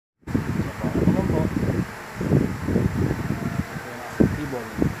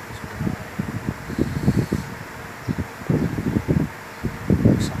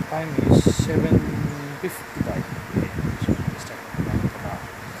55. So, start na ng trabaho.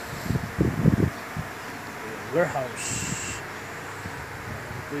 Warehouse.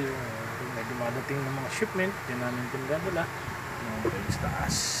 Ito yung may dumadating ng mga shipment. Yan namin pinadala. Ito yung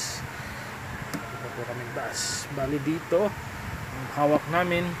taas. Ito po kaming taas. Bali dito, ang hawak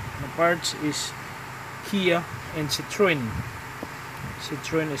namin na parts is Kia and Citroen.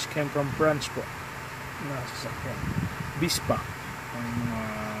 Citroen is came from France po. Nasasakyan. Vespa. Ang mga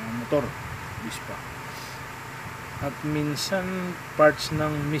motor. Vespa. At minsan parts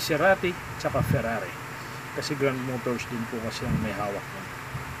ng Maserati tsaka Ferrari. Kasi Grand Motors din po kasi ang may hawak nun.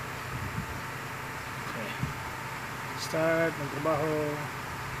 Okay. Start ng trabaho.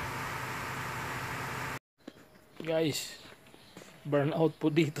 Guys, burnout po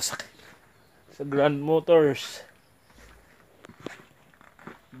dito sa Grand Motors.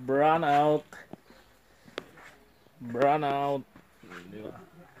 Burnout. Burnout. Di ba?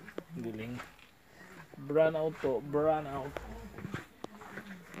 Galing. Burnout po. Burnout.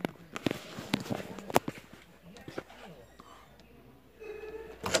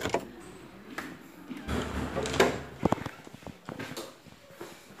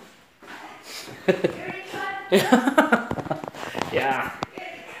 Yeah.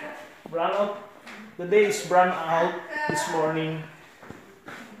 Brownout. The day is brown out this morning.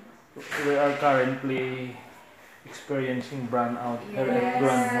 We are currently experiencing brownout at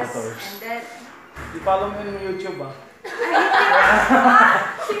Grand Motors. You follow me on YouTube, ah?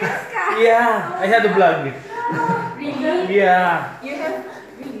 Yeah, I had a vlog. Really? Yeah. You have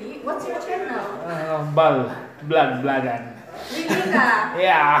really? What's your channel? Vlogan. Really ka?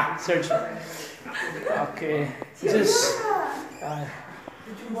 Yeah, search. Okay. This is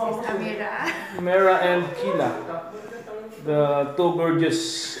Amira. Mera and Kila, the two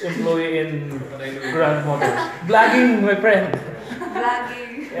gorgeous employee in Grand Motors. Vlogging, my friend.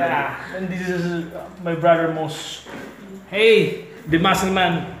 Vlogging. Yeah, and this is my brother Mos. Hey, the muscle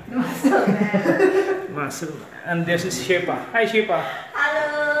man. Muscle man. Muscle. And this is Shepa. Hi, Shepa.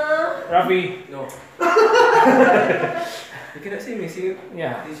 Hello. Rafi. No. You cannot see me, see?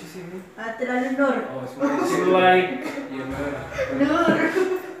 Yeah. Did you see me? Terlalu Nur. Oh, it's Like. yeah, man. Nur.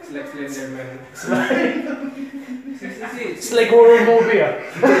 It's like Slender Man. See. It's like horror movie. Ah.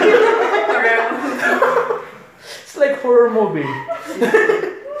 It's like horror movie.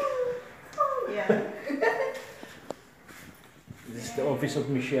 Yeah. This is the office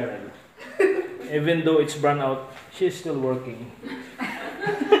of Michelle. Even though it's brown out, she's still working.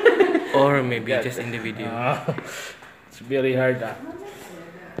 Or maybe just in the video. It's very hard.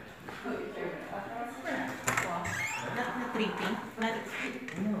 Creepy.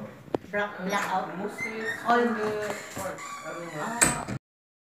 Blackout. All the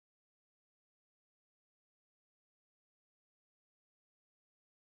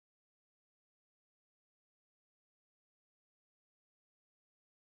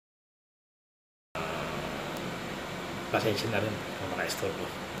Pasensya na rin kung maka-istorbo.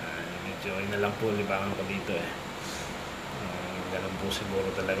 Medyo na lang po libangan ko dito eh. Ganun po siguro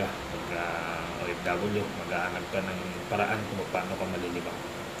talaga pag OFW, maghahanap ka ng paraan kung paano ka malilibang.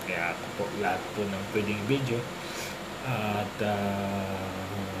 Kaya ako po lahat po ng pwedeng video at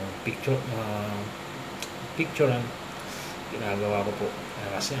picturean ginagawa ko po.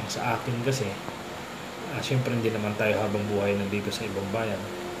 Kasi ang sa akin kasi syempre hindi naman tayo habang buhay nandito sa ibang bayan.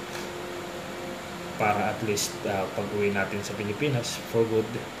 Para at least pag uwi natin sa Pilipinas for good,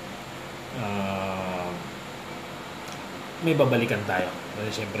 may babalikan tayo. Kasi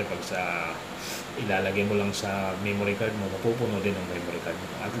siyempre pag ilalagay mo lang sa memory card mo, mapupuno din ang memory card mo.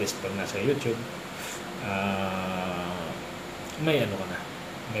 At least pag nasa YouTube, may ano ka na,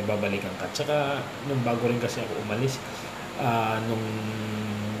 may babalikan ka. Tsaka nung bago rin kasi ako umalis, nung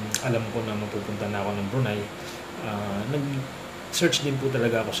alam ko na mapupunta na ako ng Brunei, nag-search din po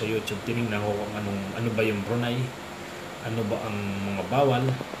talaga ako sa YouTube. Tinignan ko kung ano ba yung Brunei, ano ba ang mga bawal,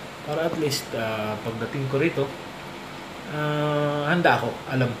 para at least pagdating ko rito, handa ako,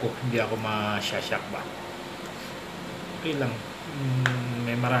 alam ko, hindi ako ma-shock ba. Okay lang.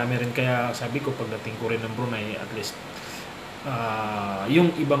 May marami rin, kaya sabi ko pagdating ko rin ng Brunei, at least yung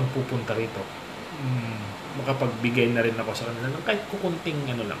ibang pupunta rito, makapagbigay na rin ako sa kanila ng kahit kukunting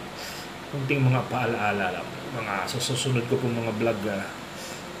ano lang, kunting mga paalaala lang, mga susunod ko pong mga vlog.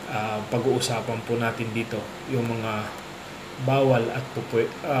 Pag-uusapan po natin dito yung mga bawal at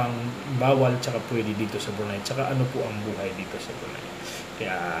bawal tsaka pwede dito sa Brunei, tsaka ano po ang buhay dito sa Brunei.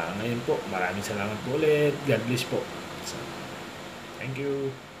 Kaya ngayon po, maraming salamat po ulit. God bless po. Thank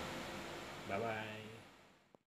you. Bye bye.